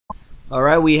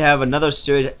Alright, we have another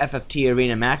series of FFT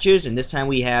arena matches, and this time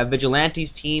we have Vigilanti's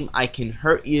team, I Can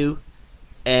Hurt You,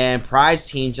 and Pride's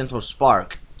team, Gentle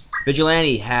Spark.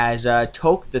 Vigilante has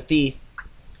Toke the Thief,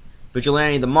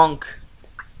 Vigilante the Monk,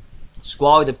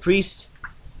 Squally the Priest,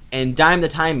 and Dime the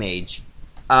Time Mage.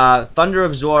 Thunder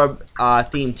Absorb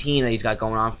themed team that he's got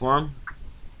going on for him.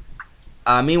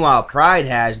 Meanwhile, Pride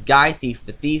has Guy Thief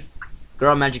the Thief,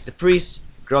 Girl Magic the Priest,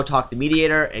 Girl Talk the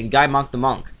Mediator, and Guy Monk the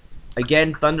Monk.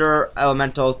 Again, Thunder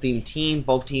Elemental themed team.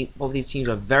 Both these teams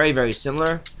are very, very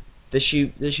similar. This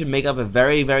should make up a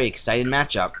very, very exciting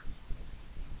matchup.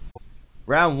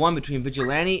 Round 1 between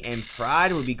Vigilante and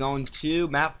Pride will be going to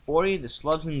map 40, the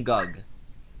Slubs and Gug.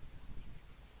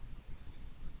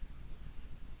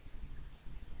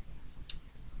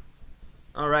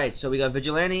 Alright, so we got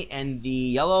Vigilante and the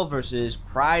yellow versus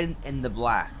Pride and the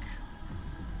black.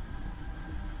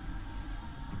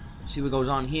 Let's see what goes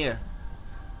on here.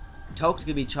 Toke's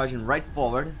going to be charging right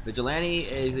forward. Vigilante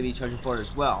is going to be charging forward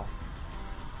as well.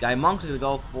 Guy Monk's going to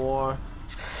go for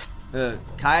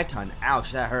Kayaton.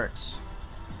 Ouch, that hurts.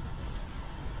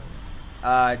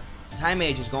 Time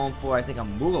Mage is going for, I think, a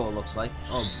Moogle, it looks like.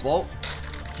 Oh, Bolt.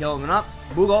 Healing up.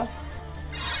 Moogle.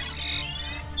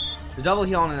 The double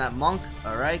healing in that Monk.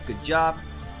 Alright, good job.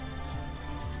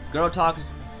 Girl Talk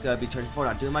is going to be charging forward,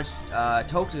 not doing much.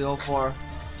 Toke's going to go for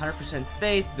 100%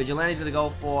 Faith. Vigilante's going to go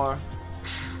for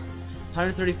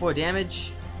 134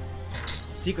 damage.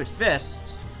 Secret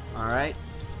Fist. Alright.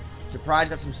 Surprise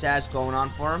got some stats going on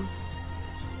for him.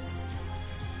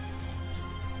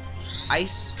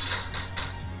 Ice.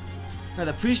 Now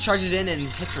the priest charges in and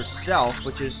hits herself,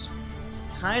 which is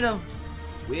kind of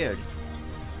weird.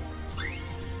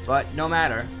 But no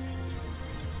matter.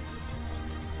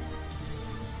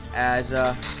 As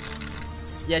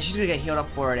yeah, she's gonna get healed up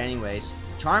for it anyways.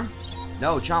 Charm?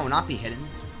 No, Charm will not be hidden.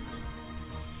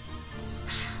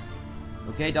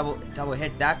 Okay, double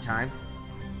hit that time.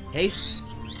 Haste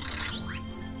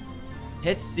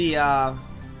hits the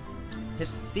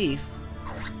thief.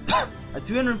 A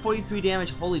 343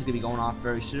 damage Holy's gonna be going off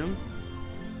very soon.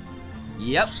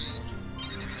 Yep.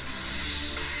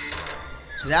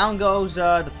 So down goes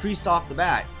the priest off the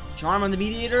bat. Charm on the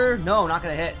mediator? No, not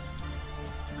gonna hit.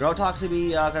 Girl Talk's gonna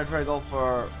be gonna try to go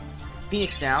for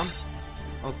Phoenix down.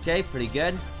 Okay, pretty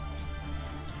good.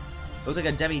 Looks like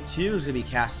a Demi 2 is going to be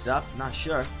cast up. Not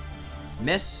sure.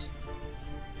 Miss.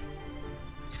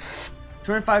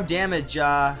 205 damage.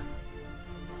 I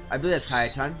believe that's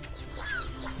Kayaton.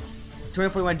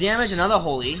 241 damage. Another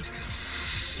Holy.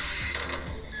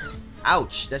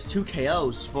 Ouch. That's 2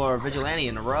 KOs for Vigilante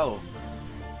in a row.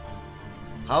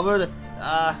 However,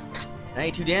 the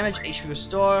 92 damage. HP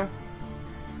Restore.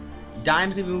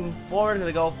 Dime's going to be moving forward. Going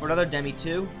to go for another Demi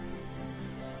 2.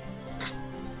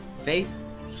 Faith.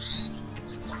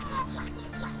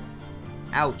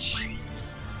 Ouch.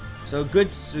 So good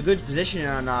position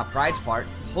on Pride's part.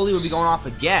 Holy will be going off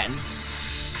again.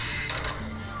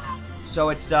 So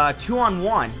it's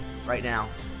 2-on-1 right now.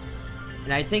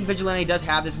 And I think Vigilante does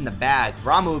have this in the bag.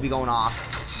 Ramu will be going off.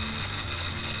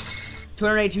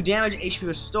 282 damage, HP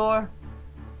Restore.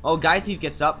 Oh, Guy Thief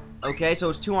gets up. Okay, so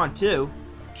it's 2-on-2.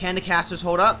 Can the casters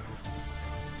hold up?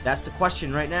 That's the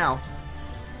question right now.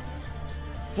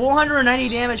 490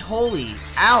 damage, Holy.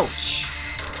 Ouch.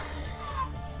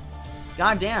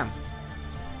 God damn.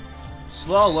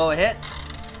 Slow, will it hit?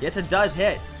 Yes, it does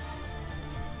hit.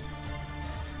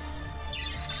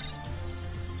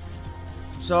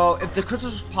 So, if the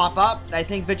crystals pop up, I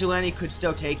think Vigilante could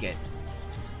still take it.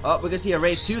 Oh, we're gonna see a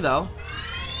raise 2, though.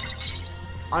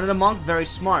 Onto the Monk, very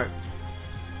smart.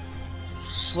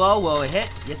 Slow, will it hit?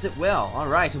 Yes, it will.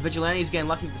 Alright, so Vigilante is getting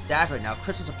lucky with the stats right now.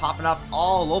 Crystals are popping up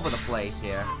all over the place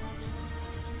here.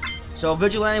 So,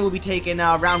 Vigilante will be taking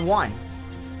round 1.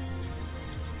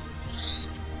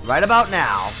 Right about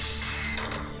now.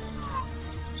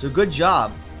 So good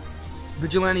job.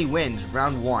 Vigilante wins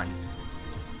round 1.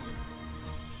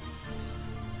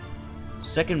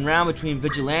 Second round between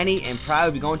Vigilante and Pride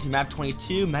will be going to map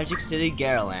 22, Magic City,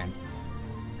 Garaland.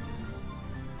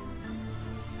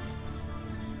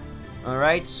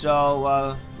 Alright,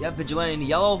 so yeah, Vigilante in the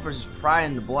yellow versus Pride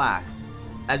in the black.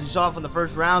 As we saw from the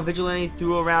first round, Vigilante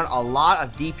threw around a lot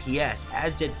of DPS,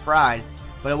 as did Pride.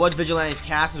 But it was Vigilante's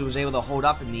casters who was able to hold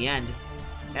up in the end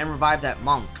and revive that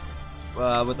Monk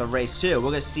with a race 2.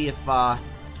 We're gonna see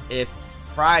if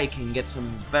Pride can get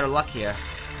some better luck here.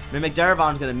 Mimic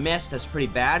Darabon's gonna miss. That's pretty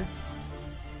bad.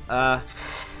 That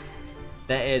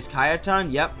is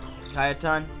Kayaton. Yep,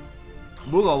 Kayaton.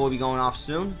 Moogle will be going off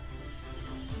soon.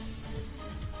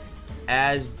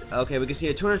 Okay, we can see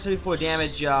a 274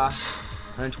 damage.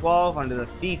 112 under the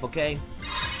Thief. Okay.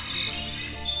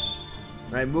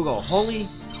 Right, Mughal. Holy.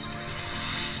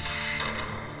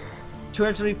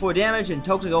 274 damage, and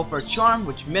Toke's gonna go for a charm,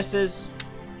 which misses.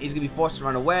 He's gonna be forced to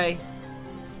run away.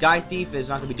 Guy Thief is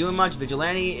not gonna be doing much.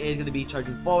 Vigilante is gonna be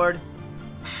charging forward.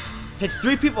 Hits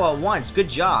 3 people at once. Good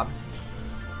job.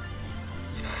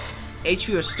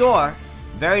 HP Restore.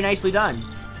 Very nicely done.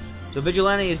 So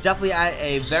Vigilante is definitely at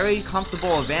a very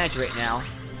comfortable advantage right now.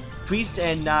 Priest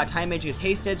and Time Mage is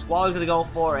hasted. Squaller's gonna go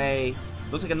for a,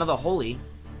 looks like another Holy.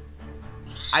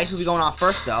 Ice will be going off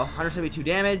first though. 172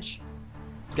 damage.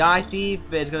 Guy Thief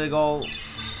is gonna go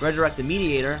resurrect the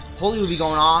Mediator. Holy will be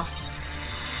going off.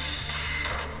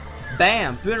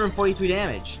 Bam! 343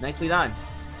 damage. Nicely done.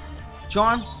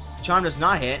 Charm. Charm does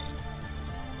not hit.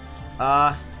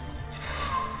 Oh,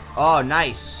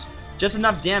 nice. Just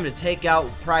enough damage to take out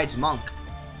Pride's Monk.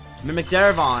 Mimic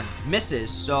Darevon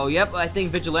misses. So, yep, I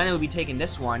think Vigilante will be taking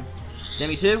this one.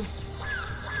 Demi 2.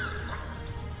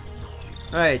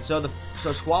 Alright, so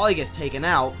Squally gets taken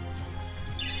out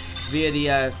via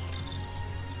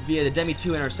the Demi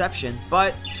 2 interception,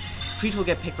 but Priest will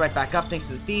get picked right back up thanks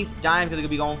to the Thief. Dime's gonna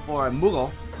be going for a Mughal.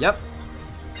 Yep.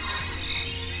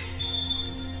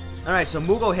 Alright, so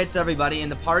Mughal hits everybody in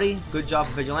the party. Good job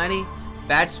for Vigilante.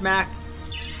 Bad Smack.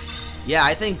 Yeah,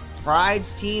 I think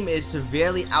Pride's team is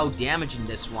severely out-damaged in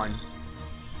this one.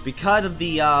 Because of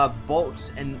the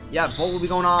bolts, and yeah, Bolt will be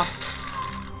going off.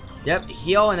 Yep,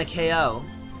 heal and a KO.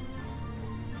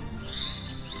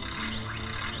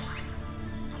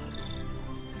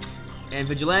 And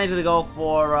Vigilante's gonna go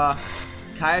for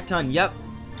Kayaton. Yep.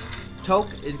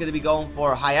 Toke is gonna be going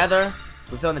for High Ether.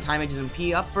 We're filling the Time Mages and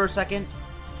P up for a second.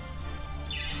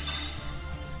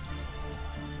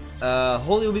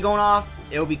 Holy will be going off.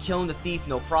 It will be killing the Thief,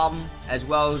 no problem. As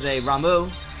well as a Ramu.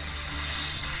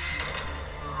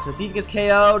 So Thief gets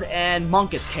KO'd and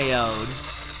Monk gets KO'd.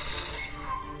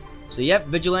 So yep,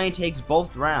 Vigilante takes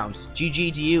both rounds.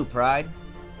 GG to you, Pride.